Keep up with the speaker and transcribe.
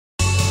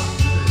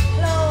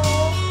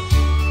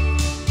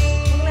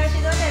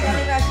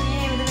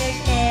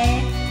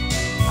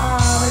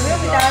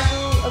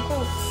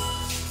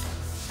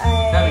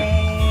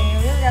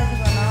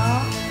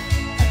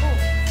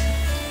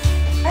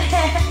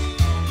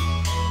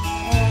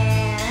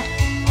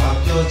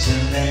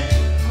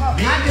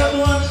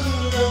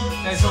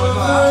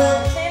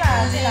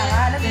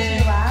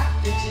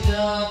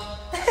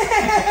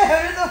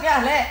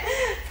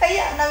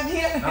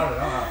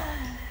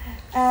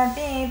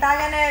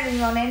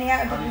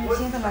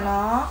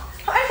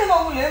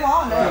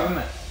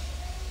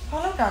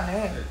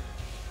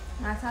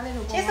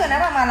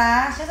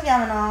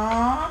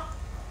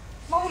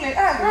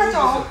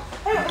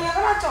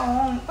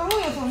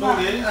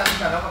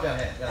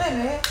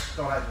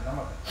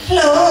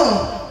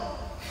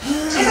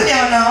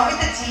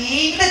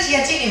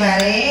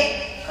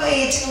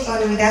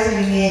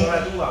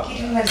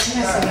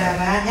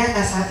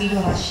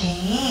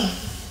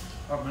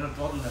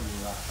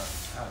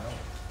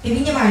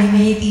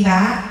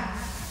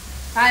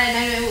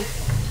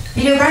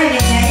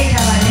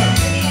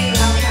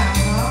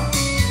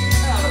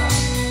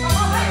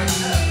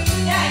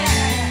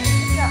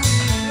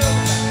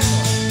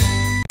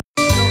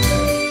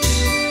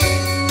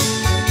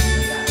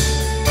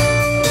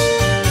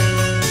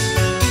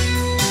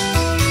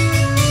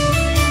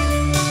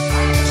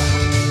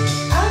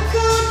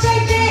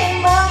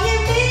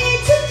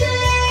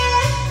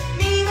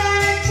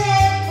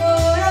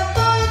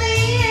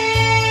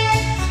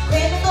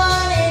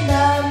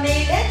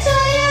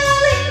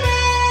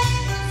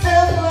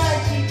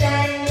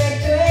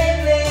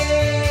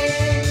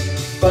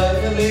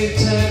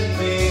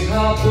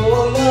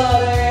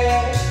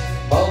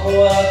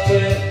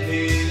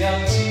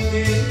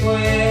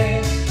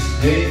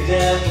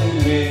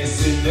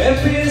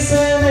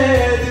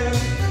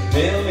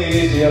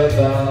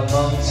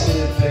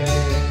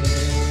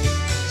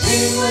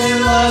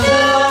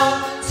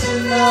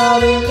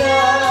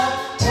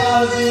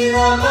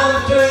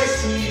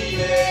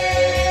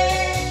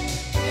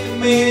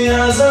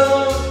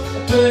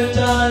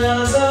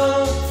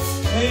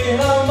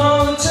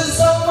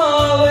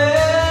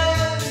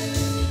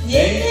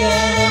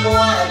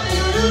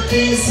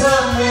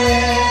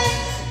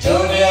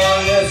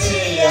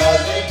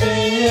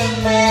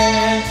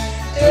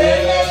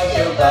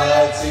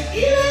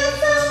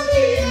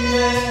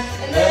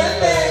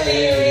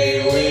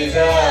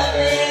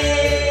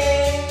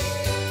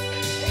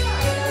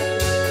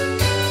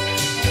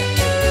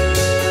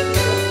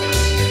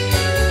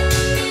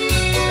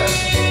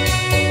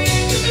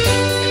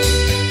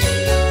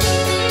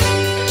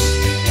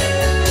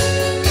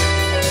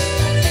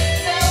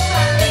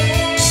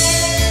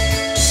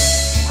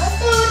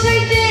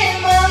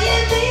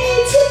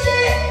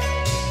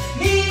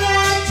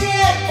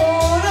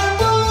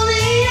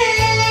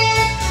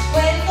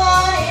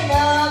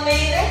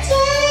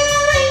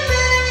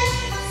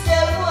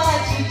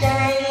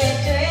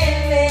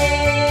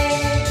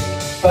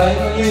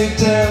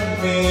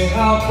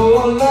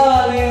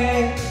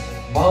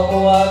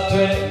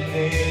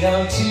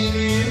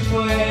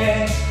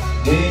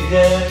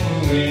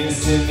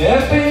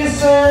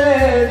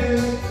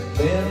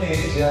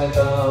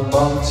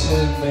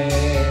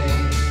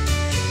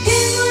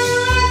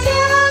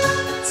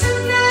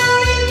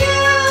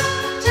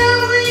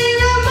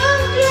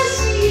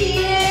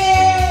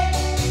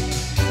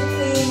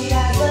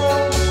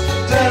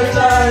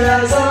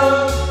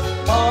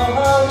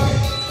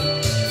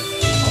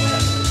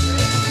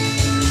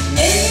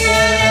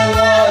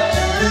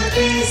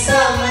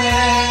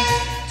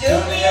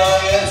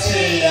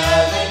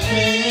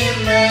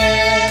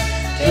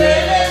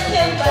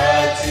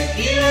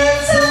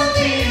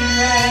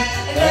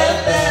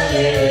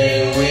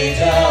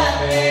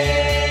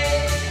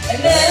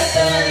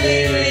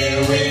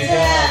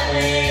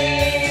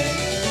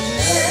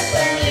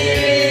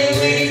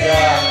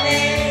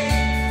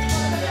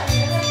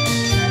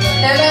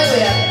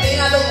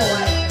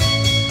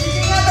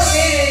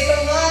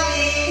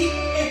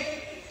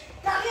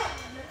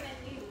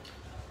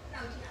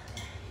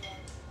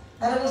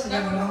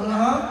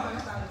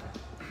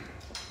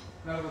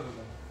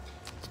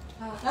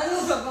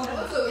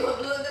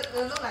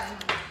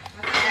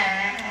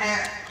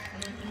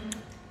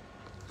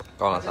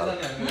Con là sao?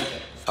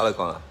 Sao lại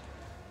con à?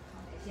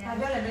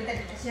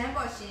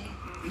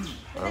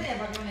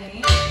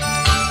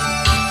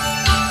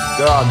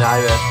 Chưa,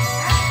 nhai vậy?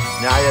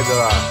 Nhai vậy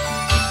chưa?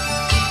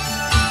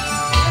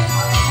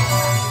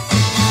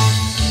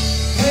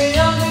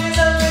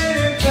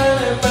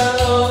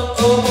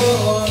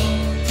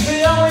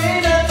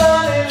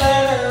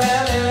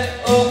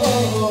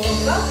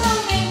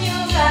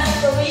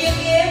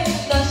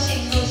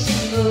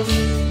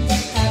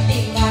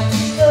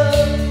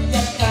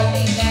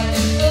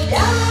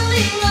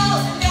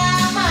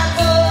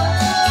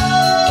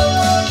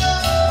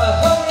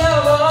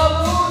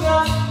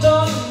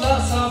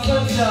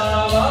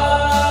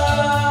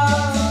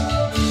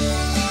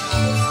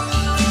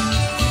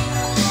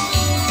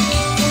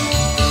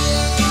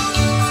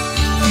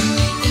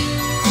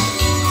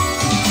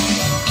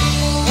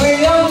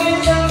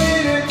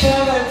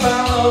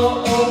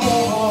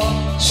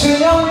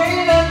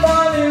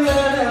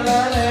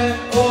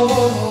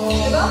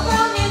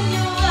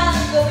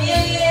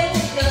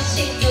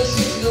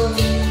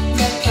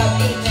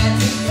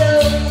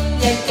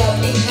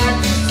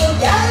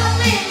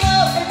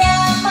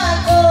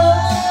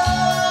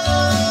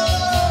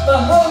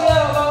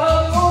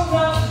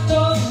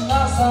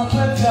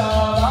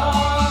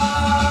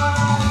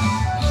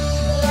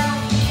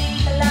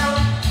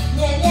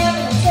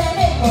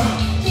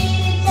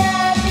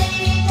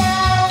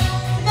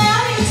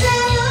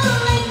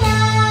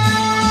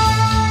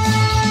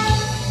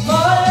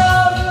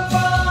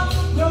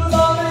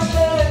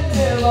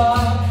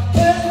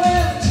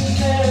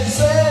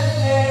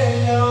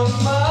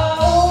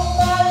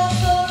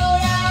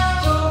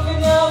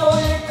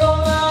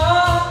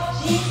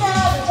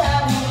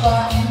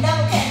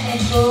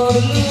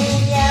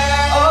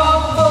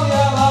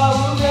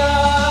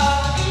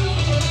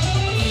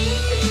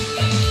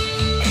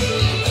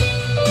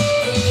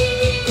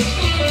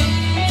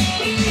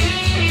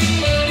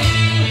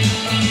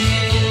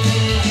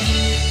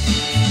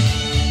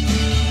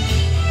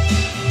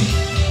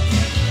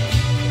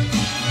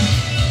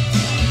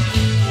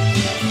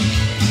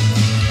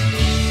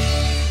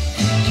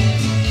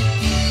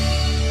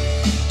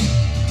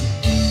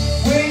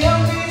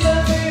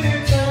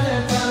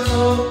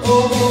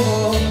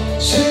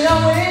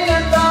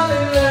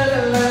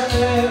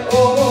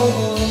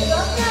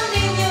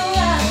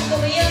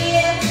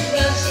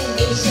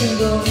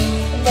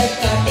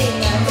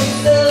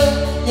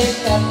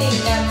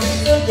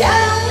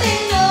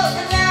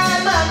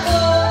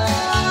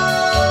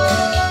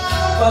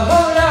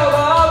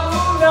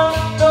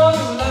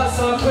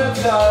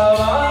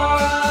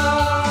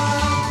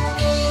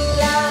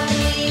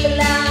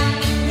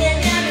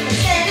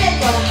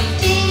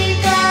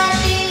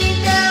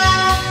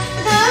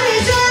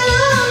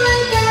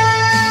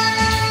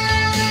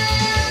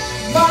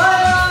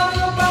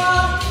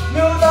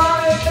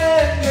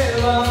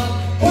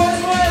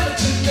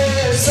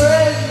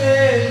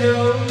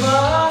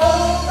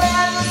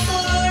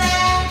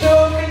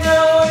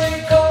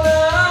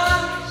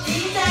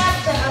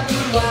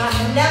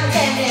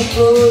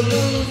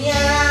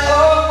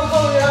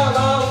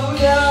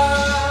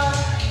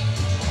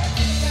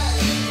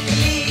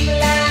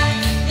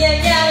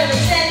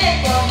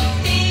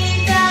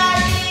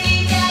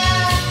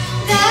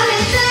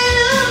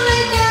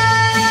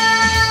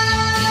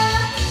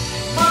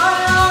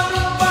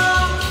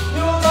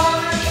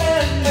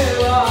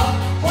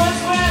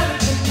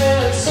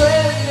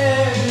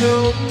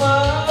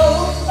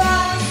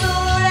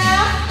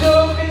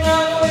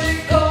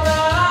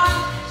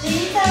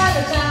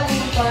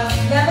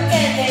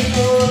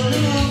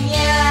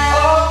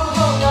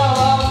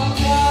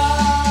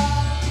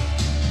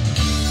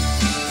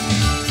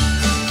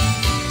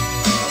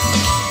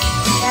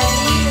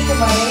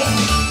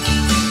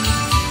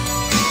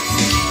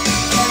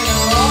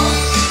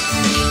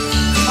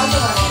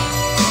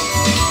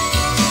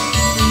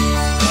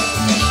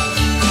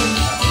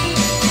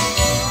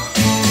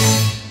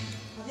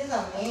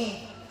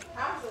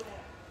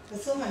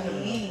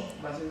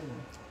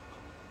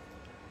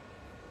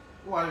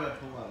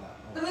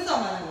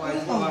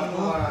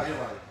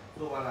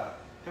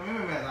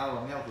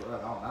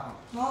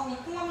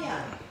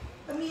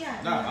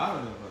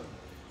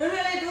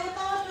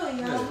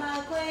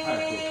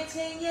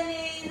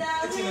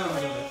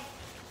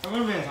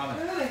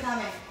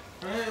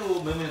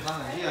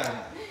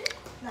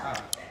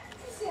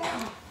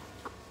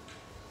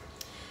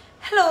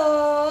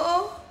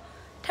 Hello.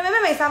 Thằng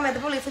mấy sao mày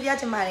tụi police bây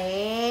giờ mà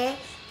đấy.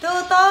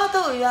 Tôi to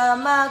tôi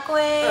mà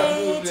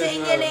quê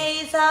trên nhà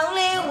này sáng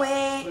lên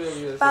quê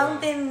băng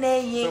tin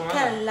này gì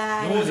cả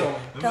lại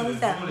trong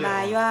tầng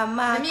mà yo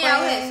mà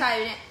quê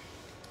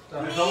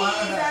mi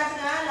ra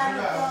ra là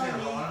nó con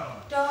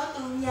cho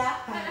tôi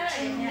giá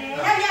trên này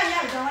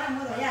ya cho nó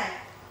mua rồi ya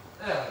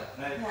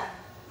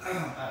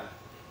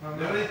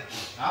Nếu đi,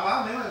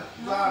 báo nếu mà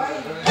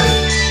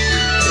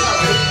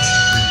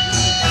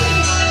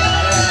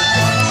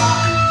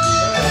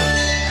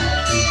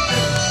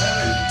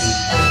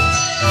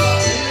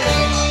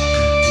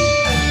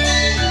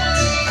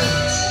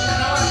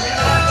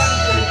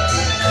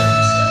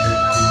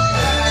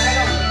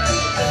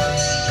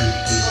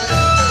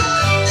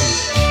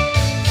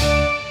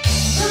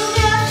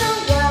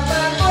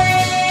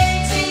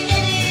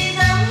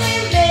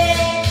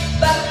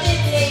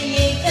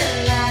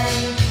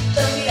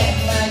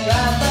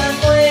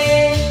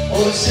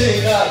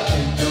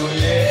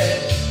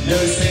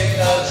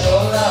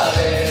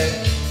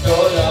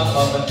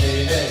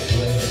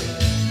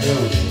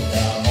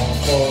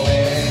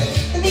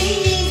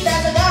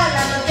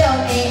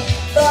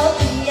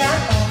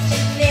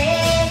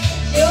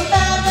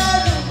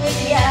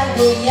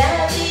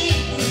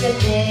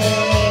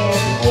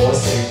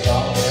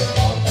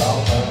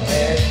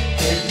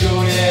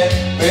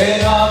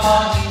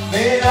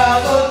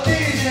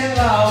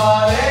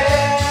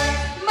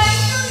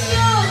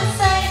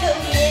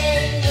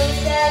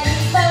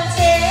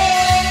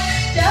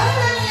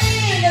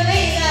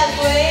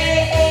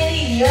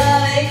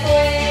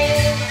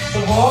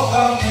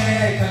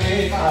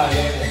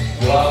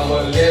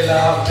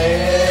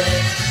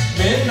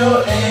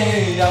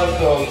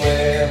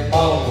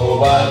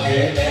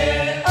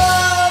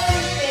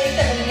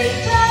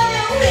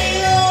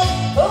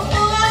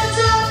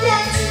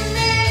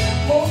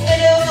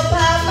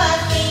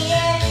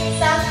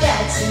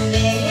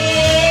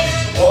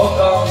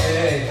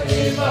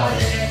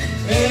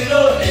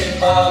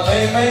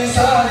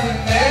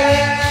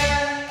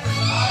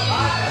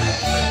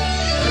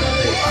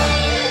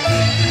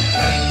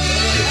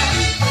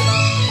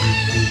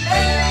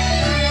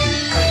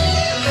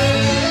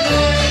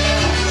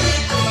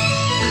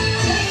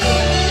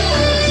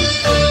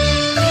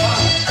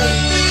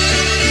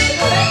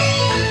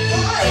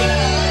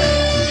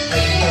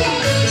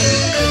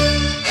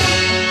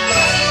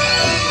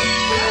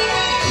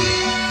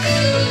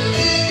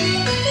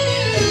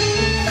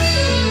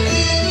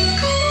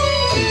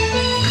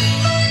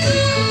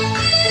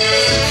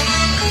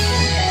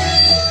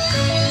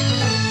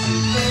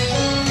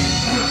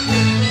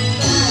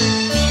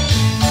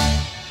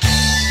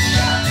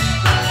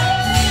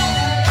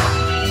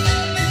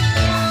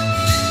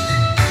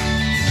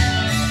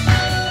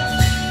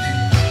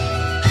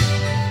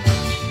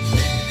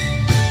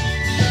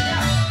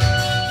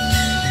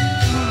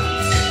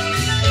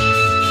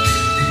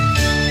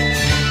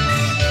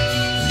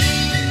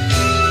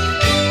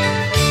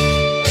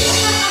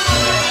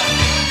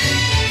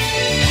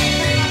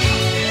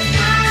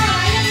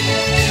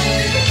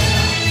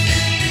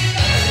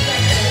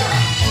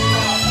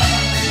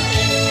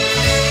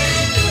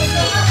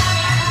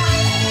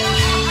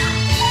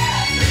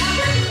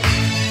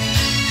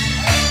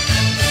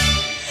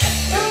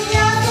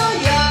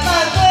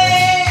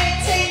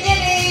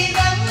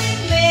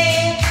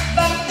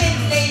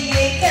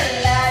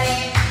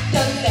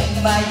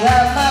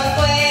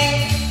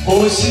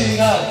我是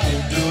啊，金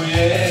主耶，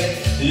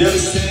有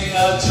心啊，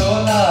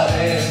错那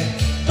嘞，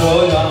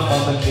多让妈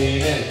妈你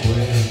的贵，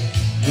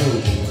有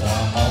不让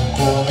好过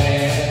没？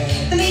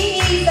你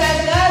在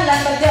那来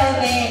不了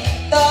呢，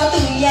多度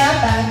呀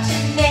把真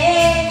呢，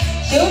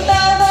就到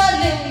到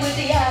人为的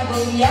呀不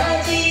呀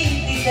记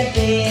的的。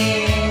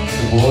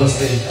我是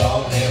高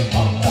的忙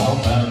到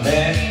满面，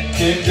金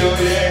主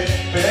耶，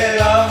别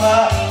让妈，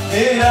你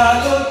那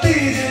个弟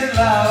弟妈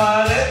妈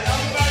嘞。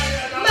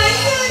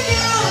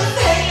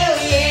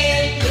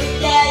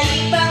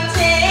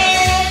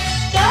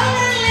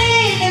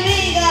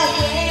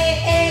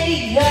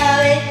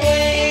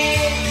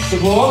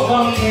我刚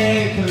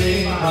给克里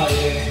马耶，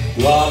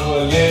我过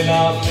来那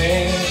边，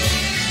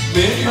没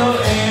有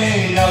爱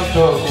要多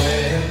会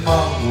忙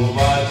不把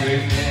对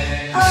面。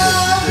啊，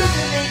这是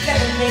你跟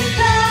你刚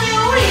有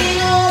一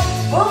个，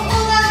我不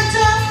敢装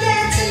在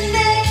真的，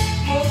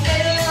我跟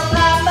我爸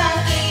爸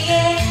一样，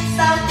少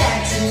在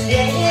真的。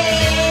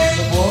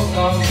我刚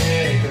给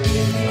克里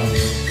马耶，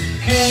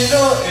看到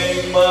爱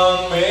忙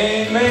没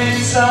没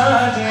啥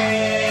的，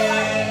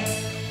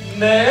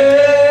呢。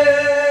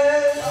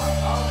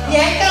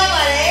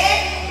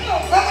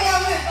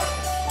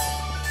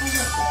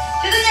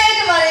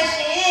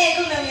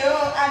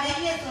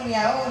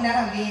နား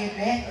ထောင်ပေးရ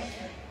တဲ့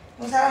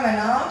ဟိုစားရမယ်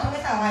နော်ထမ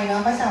င်းစားဝိုင်း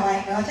နော်ပတ်စားဝို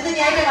င်းနော်ကျေးဇူး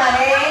များတင်ပါ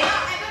လေ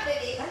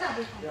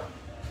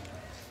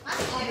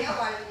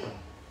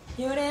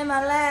ယူရဲမ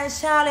လဲ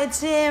ရှာလေ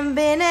ချင်းပ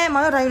င်နဲ့မော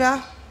င်ရောက်တာယူလား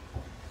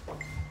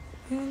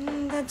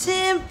ချ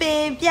င်းပ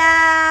င်ပြ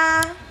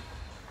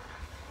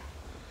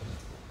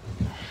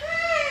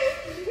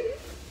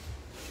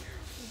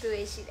对，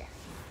是的。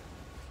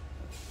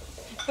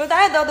လူ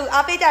သားရတော့သူ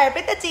အားပေးကြရပြ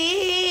ည့်တကြီး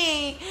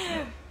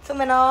ဆို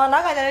မနော်နော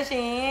က်ခါကျလို့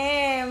ရှိရ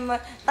င်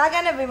တားက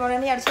န်းနဲ့ဗီမော်နဲ့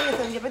နေရာတစ်ချိန်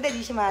ဆိုပြီးပြည့်တ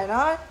ကြီးရှိမှာ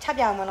နော်ချ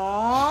ပြအောင်မ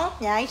နော်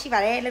အများကြီးရှိပါ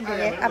တယ်လို့ပြော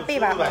တယ်အပေး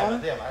ပါမယ်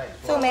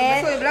ဆိုမယ်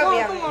ဆိုဘယ်လောက်ပြ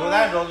ရမလဲ လူ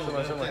သားတော့ဆို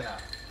ဆိုမယ်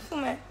ဆို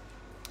မယ်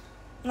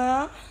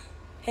နော်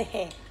ဟဲ့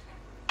ဟဲ့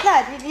လာ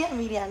ဒီအ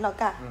မီလီယာနောက်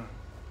က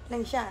လ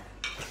င်ရှာ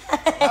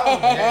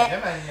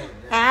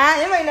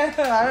ရဲမိုင်းနဲ့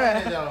ဆိုပါတော့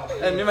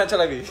မြင်မှချက်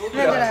လိုက်ပြီ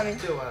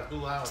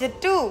ချစ်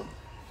တူ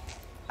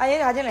အရင်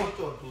ကချင်းလေ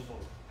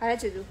还是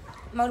蜘蛛，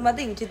မ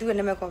သိဘူးချစ်တူရဲ့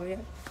နာမည်ခေါ်ပြီး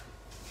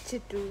蜘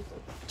蛛，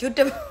ကျွတ်တ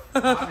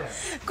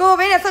ကို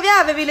ဘင်းနဲ့ဆပြရ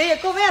ပြီလေ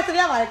ကိုဘင်းကဆ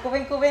ပြပါလေကိုဘ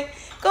င်းကတော့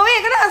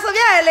ဆ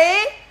ပြရလေ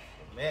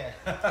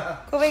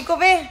ကို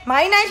ဘင်းမို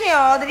င်းနိုင်ရှင်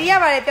ရောတတိယ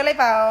ပါတယ်ပြောလိုက်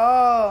ပါ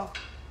ဦး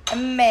အ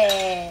မေ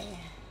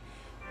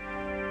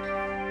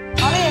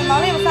မော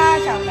င်လေးမစား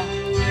ချောင်းလား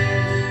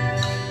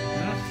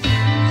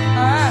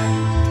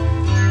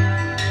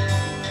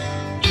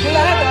လူ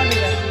လာတော့ပြီ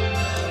လေ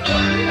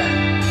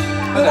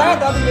လူလာ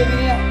တော့ပြီ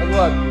လေအခုက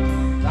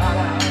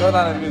တော့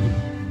တာနဲ့မြို့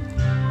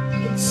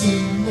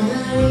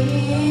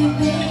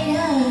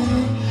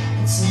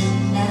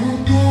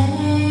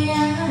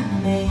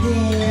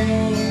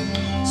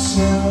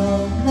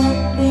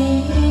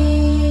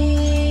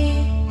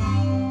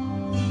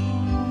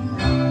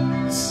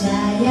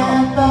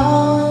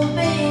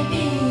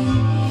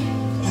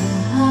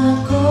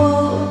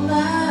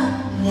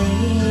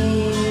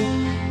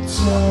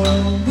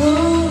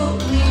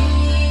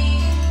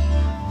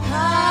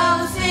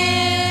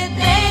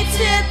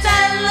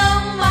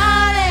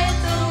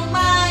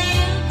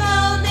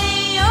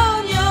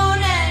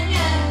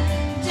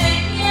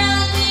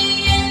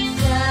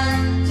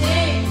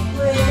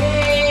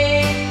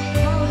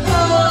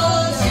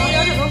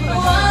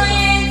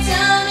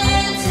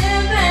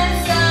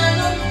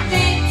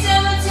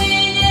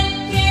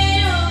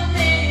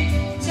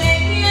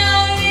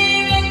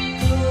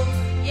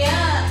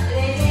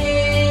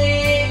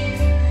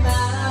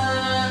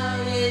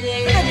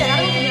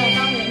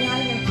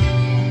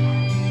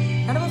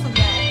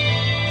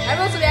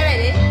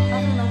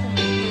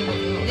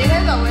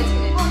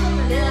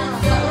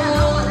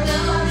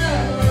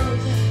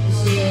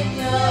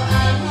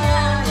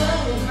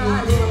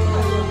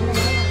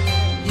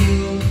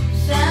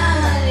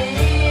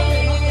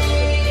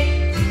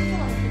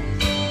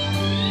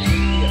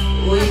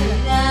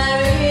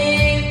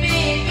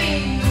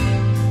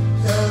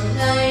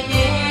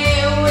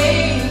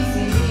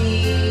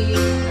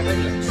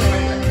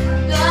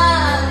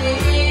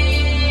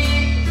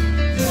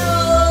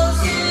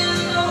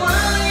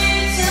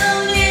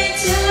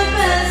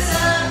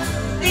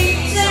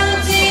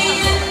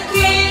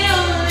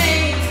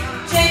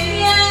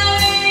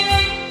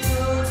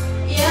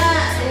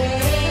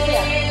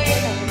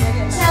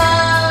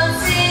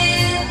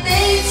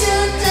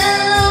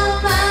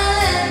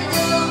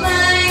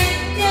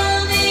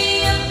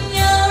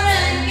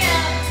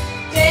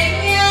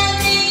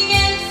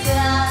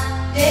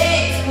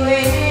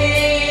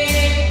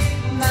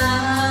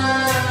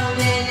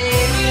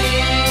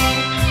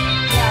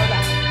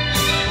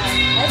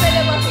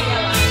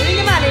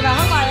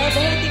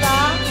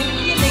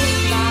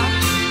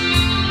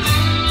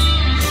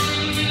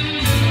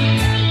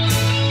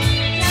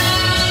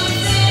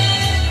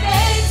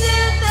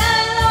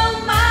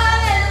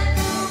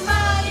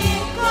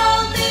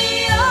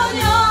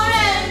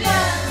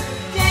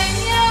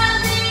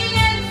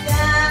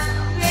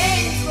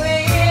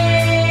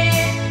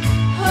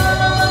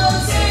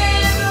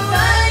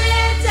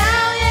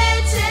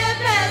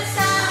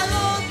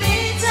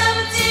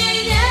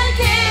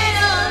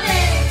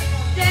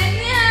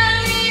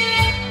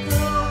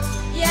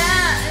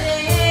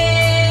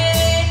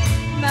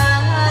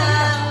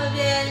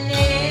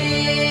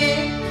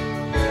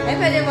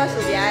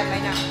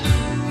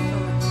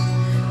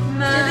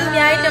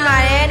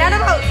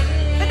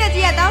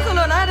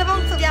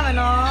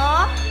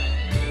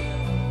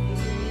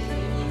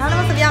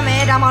ပြမ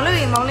ယ်ဒါမောင်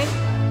လေးမောင်လေး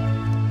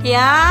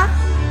ဗျာ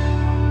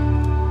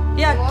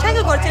ထိုင်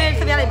ကိုချင်း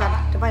ဆက်ပြလိုက်ပါ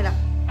လားတပိုက်လား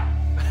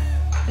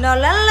နော်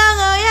လန်းလန်း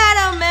ကိုရ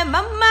တော့မယ်မ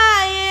မ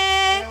ရေ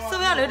ဆို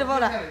ပြလို့တပို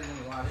က်လား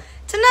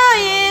ကျွန်တော်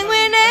ရင်ဝ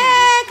င်နေ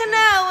ခဏ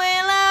ဝ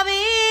င်လာ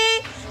ပြီ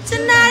ကျွ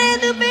န်တော်ရဲ့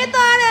သူပေး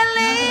သွားတယ်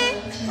လေ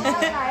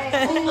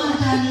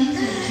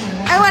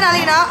အဲ့ဝါဒါ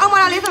လေးနော်အောက်မ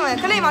လာလေးဆိုမယ်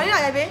ခလေးမောင်လေးလာ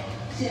ရိုက်ပေး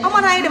အောက်မ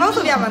ထားရင်တပုတ်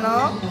ဆိုပြမှာ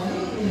နော်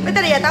ပိတ်တ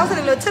က်ရတောင်းစ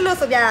လို့ချစ်လို့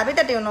ဆိုပြတာပိတ်တ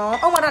က်တယ်နော်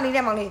အောက်မထားနေ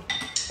တဲ့မောင်လေး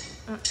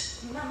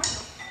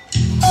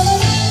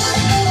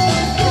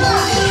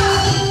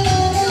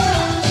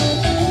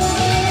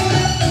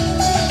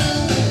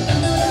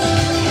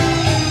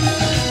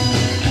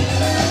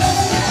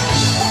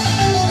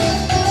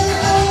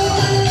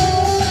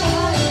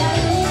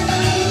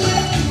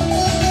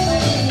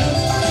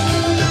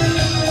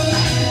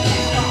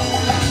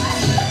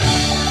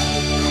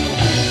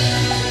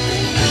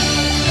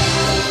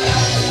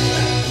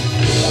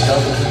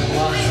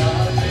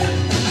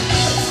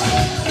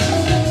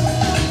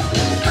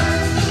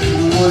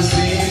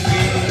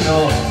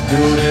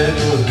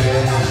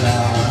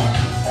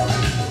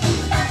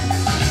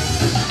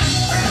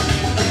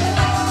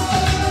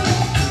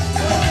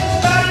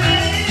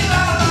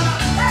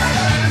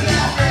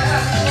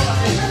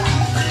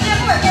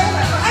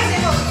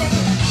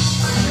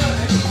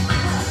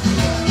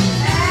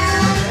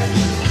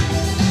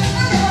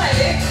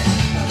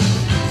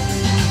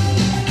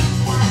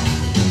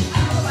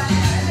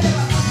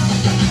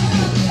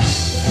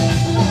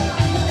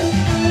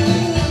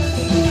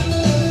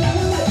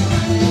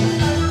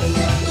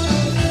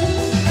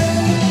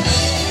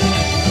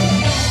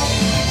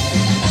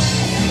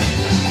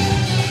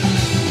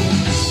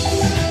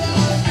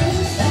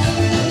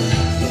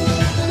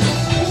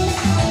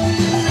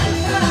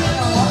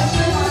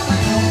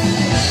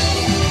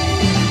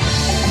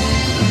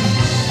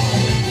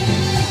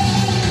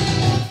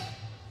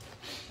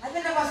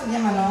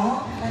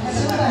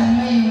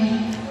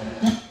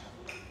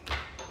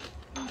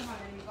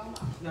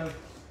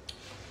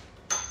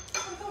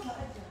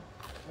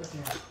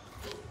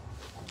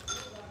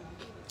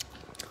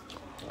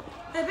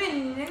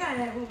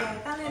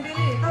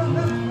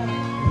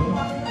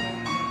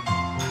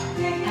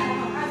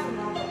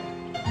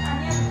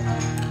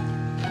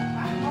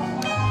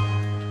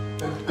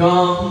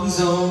ကောင်း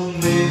ဆုံး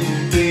မင်း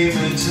ပေးမ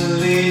ချ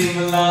လေးမ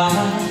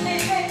လား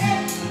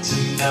ချ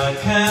င်တာ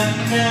ခံ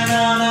နာ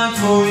နာ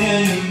ကို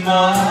ရဲ့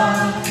မှာ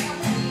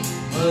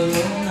ဘ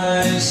လုံးနို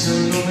င်ဆို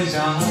လို့မရ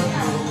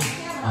ဘူး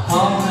အ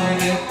ဟောင်း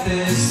ရဲ့သ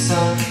စ္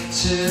စာ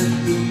ချစ်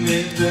သူမ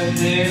င်းတွေ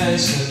နေလိုက်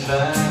ရှင်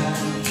ပါ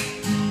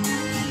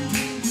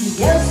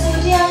有时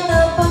间的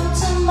风尘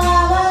马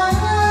吧，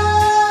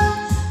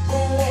眼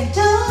泪都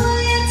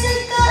也只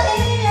可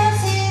以让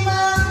心吗？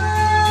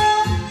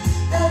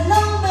那龙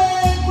玫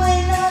瑰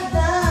那大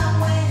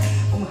味，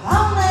我们好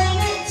难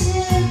的吃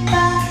吧，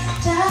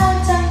家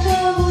长就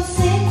不行，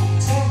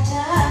家长。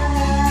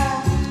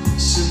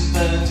是本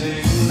地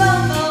放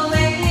不为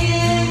你，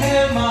黑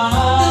马，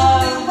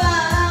对吧？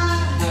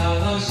那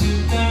老是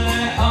带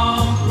来熬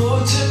过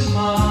去吗？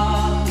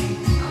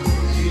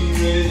因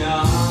为呀。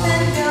但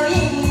有一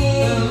年。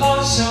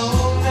老小。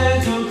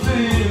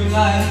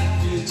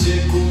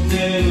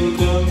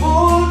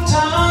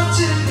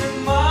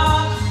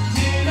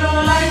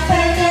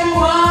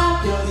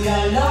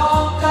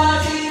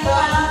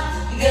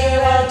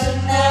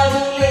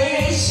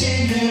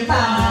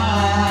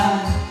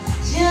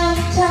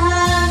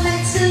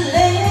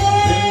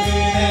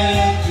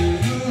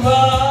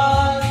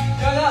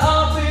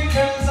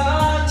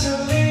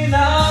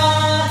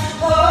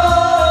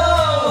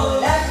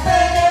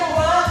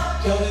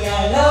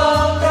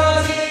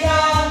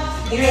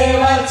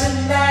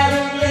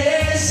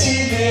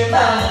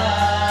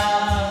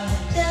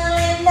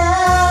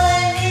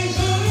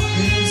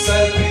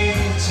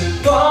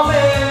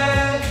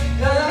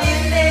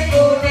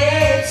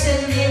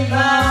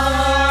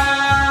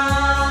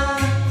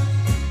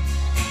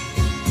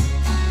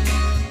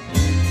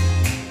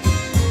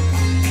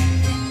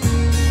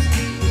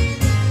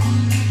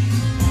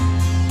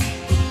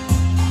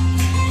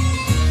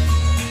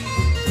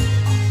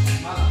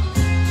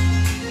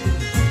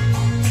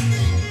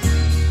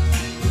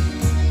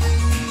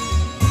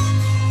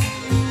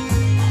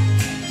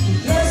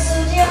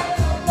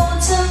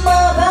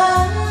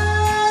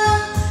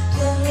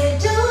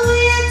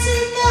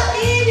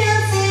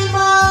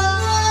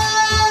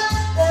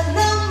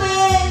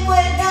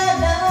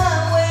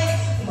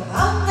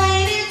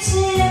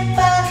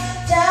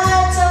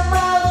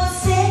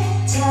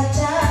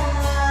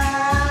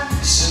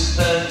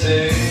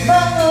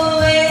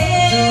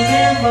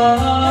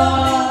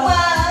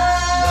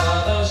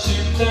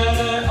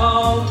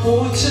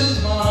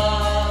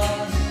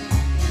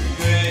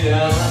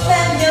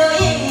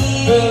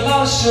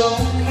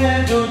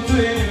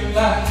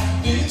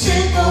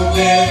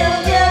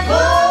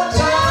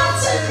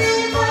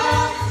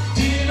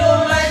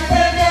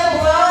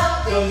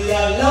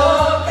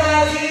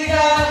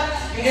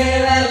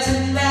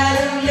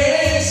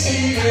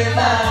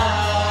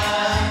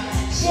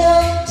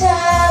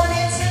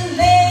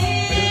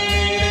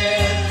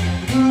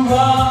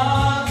Hãy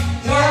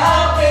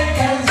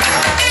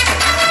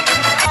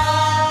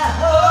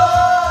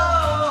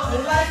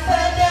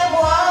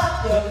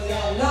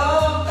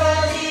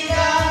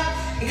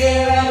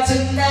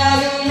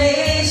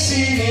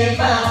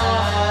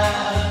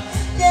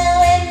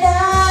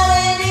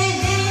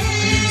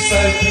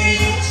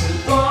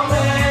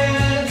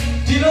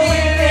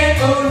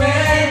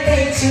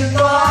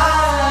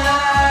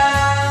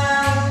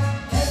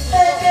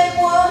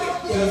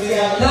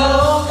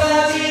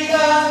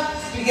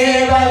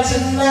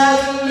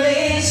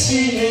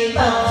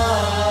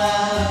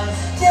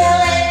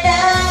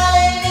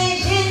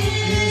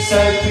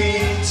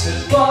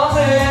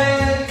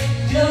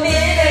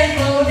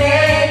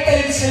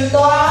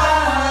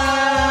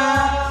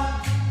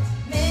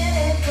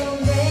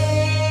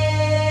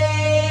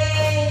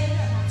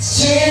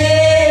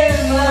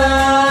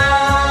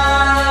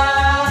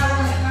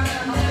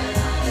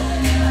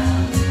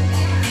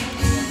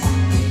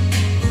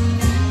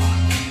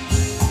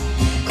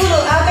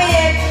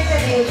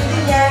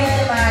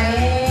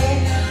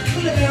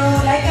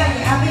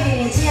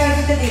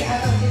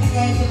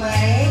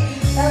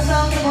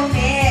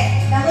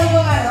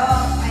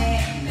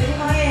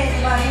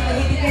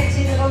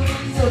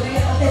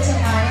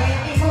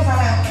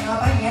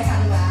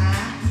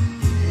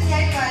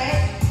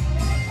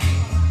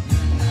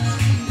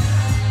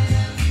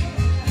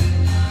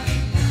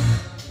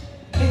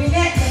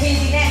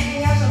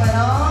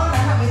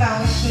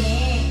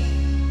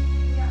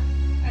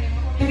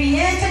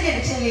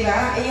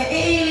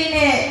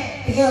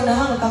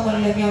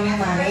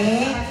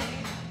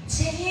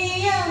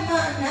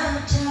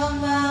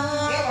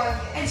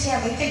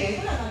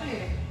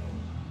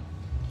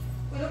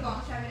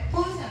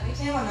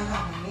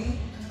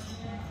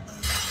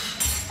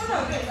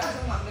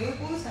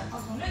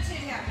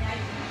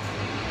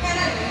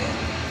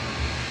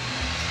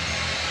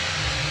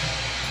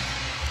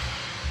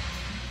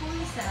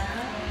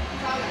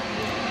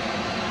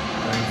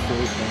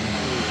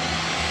subscribe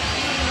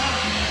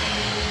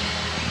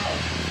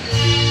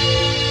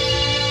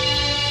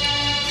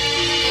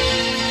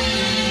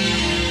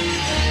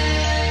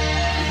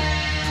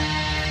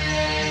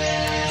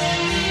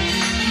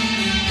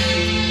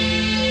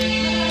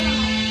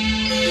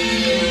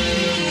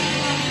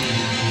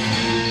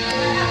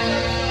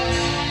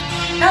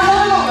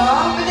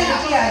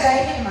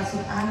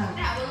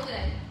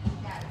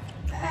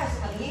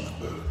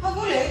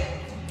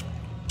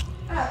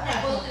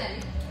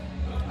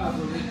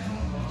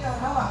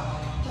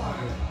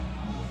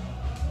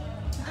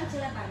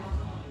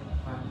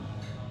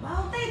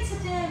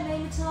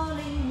cho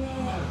kênh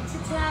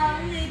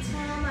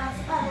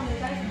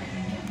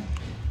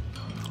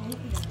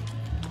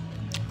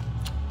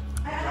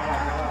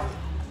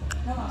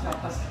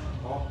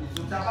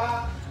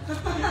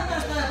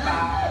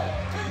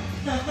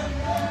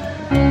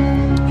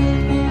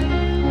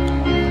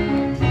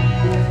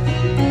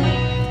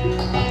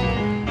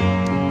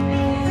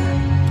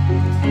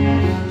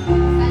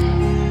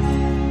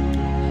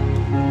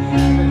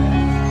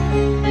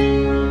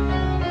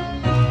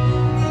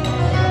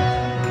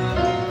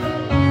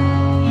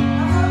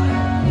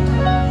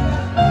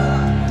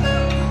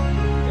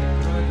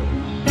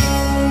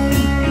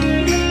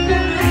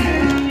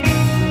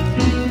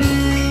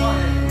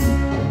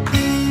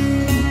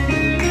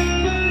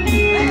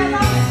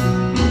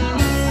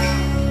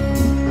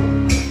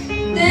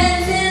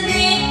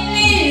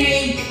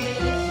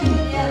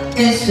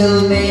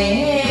Ghiền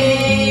Mì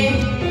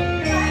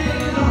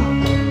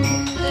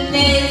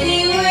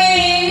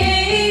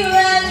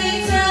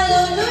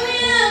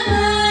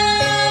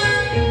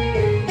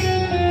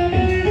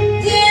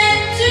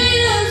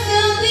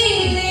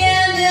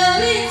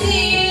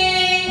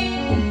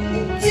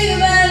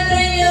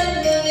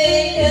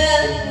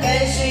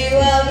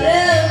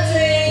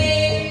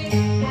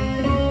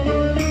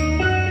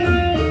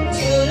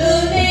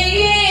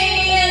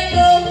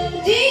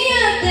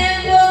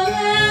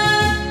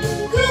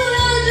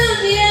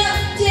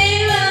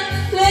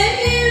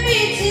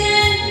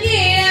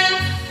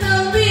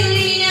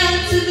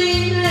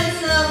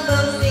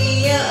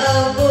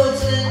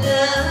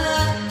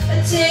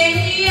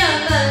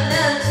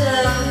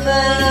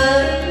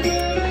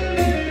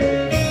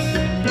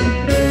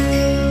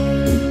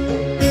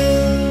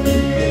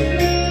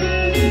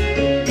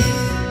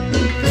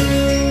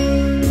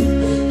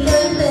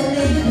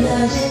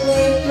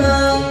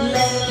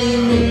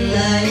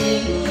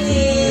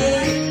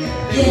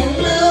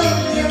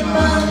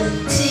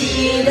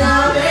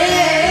Gõ để không bỏ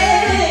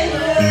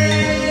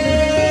lỡ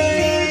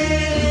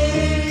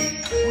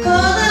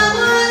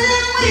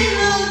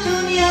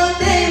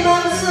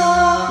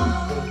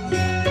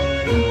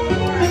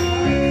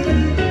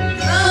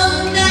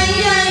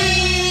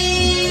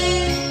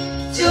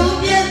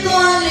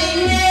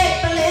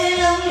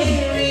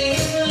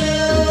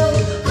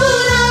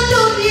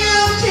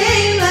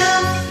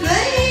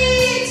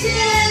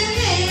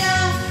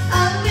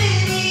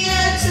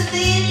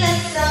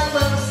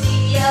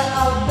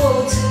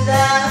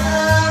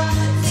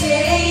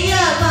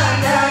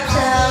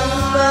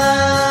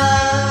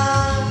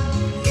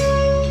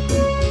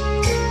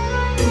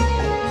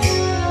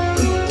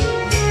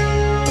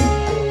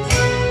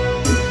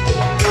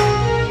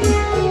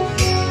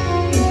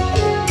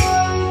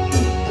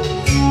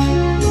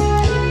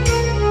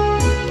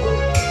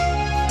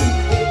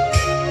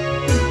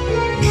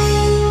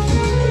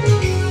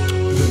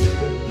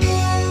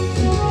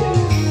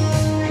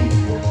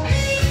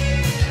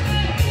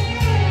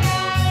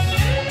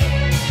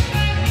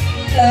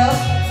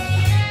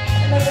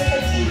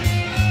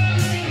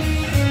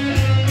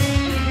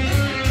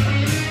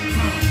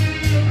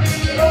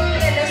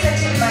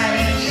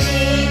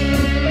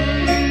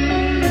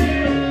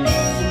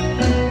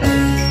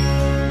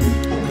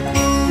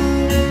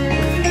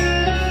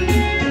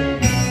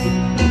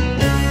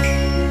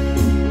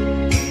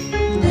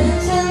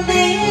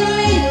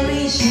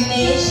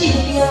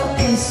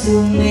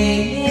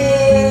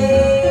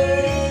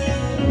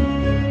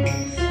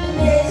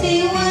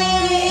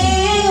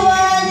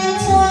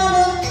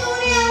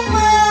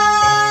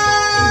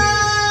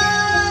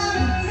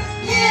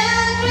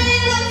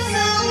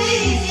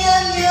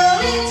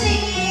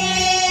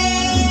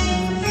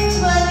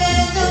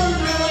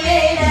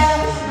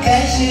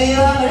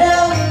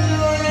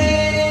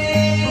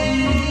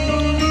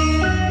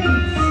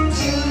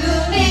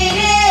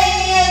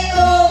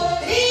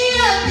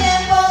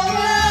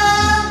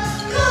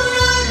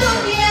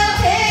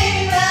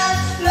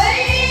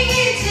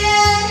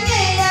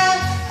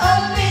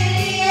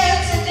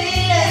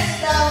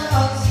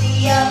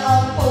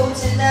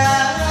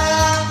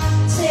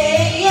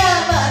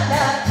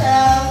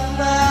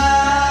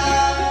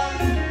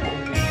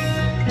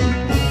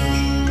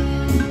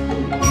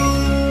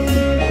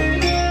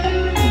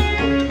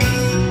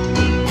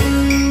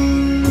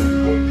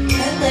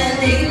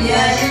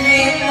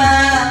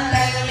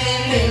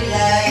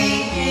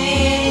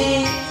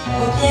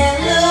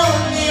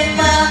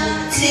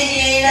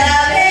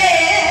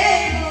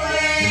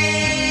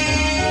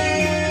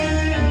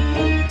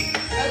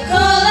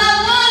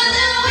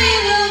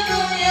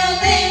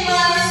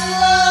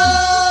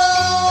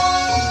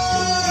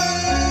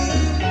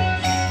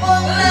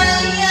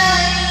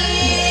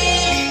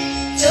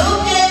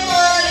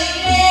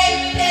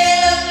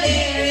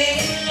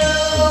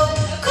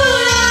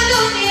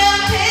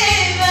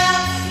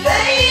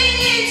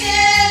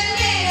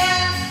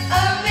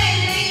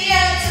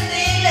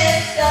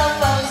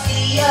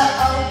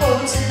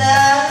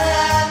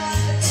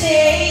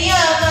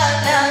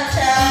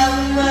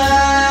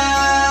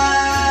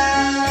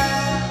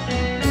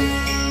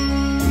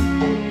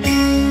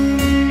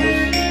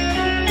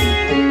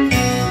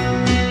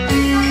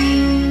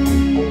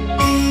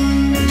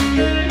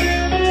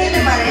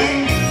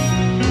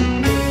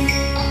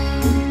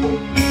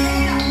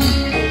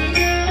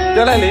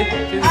ပြောလိုက်လေ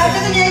အားတက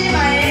ယ်ကြီး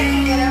ပါတ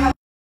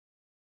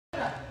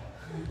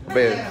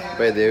ယ်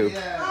ပဲသေးဘူး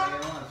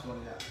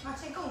မ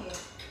ချင်ကုန်နေ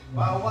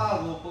ဘာဝါ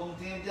ကိုပုံ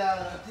တင်ပြတယ်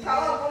ကော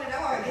င်းကုန်နေ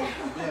တော့ပါလေ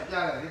ပြတ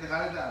ယ်ဒီတခါ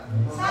လေးပြတယ်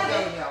စားတယ်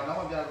မရအောင်တော့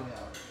မပြလို့မရ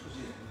ဘူး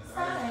ရှိတယ်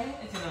စားတယ်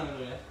အချင်းတော်လို့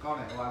လေ ကောင်း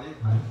တယ်ဟိုပါလေး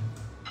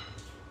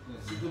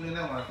စီတူနေ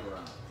နဲ့မှာဆိုတာ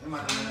အမှ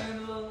န်တကယ် ဘယ်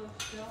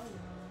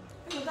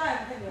လိုသားရ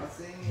ဖြစ်လဲ အစ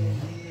င်းကြီး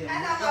အဲ့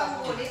ဒါတော့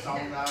ဟိုလေးဆော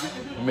င်းတာ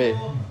မေ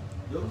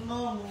ရုံ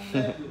နောမူ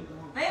နဲ့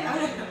ဘယ်မှာ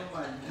လဲ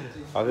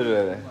ဘာဖြစ်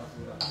လဲလဲ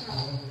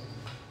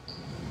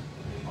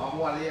အော်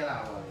ဟိုလေးရလား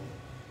ဟိုလေး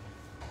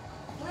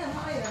ဘယ်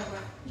မှာလဲ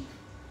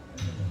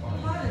ကွာ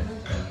မှားတယ်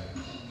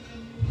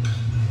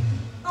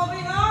တော့ဘ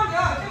ယ်တော့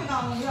ကြောက်တင်ကော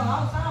င်းရော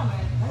စားအောင်မ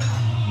ယ်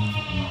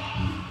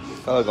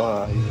စားလို့ကောင်း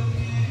လား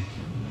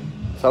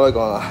စားလို့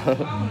ကောင်းလား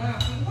ကောင်းတယ်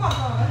ဘာ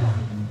စားလဲ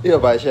ဒီ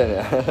တော့ဘာရှက်နေ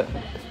လဲ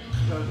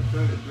တော့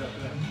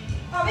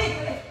ဘယ်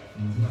လဲ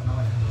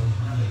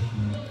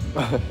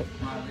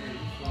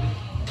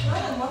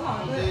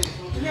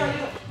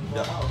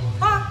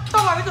ဟာ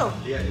တော့ပါပြီတော့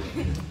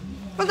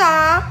ဟုတ်တာ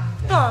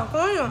တော့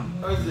ကိုရော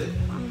အဲ့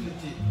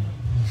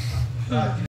ဒါ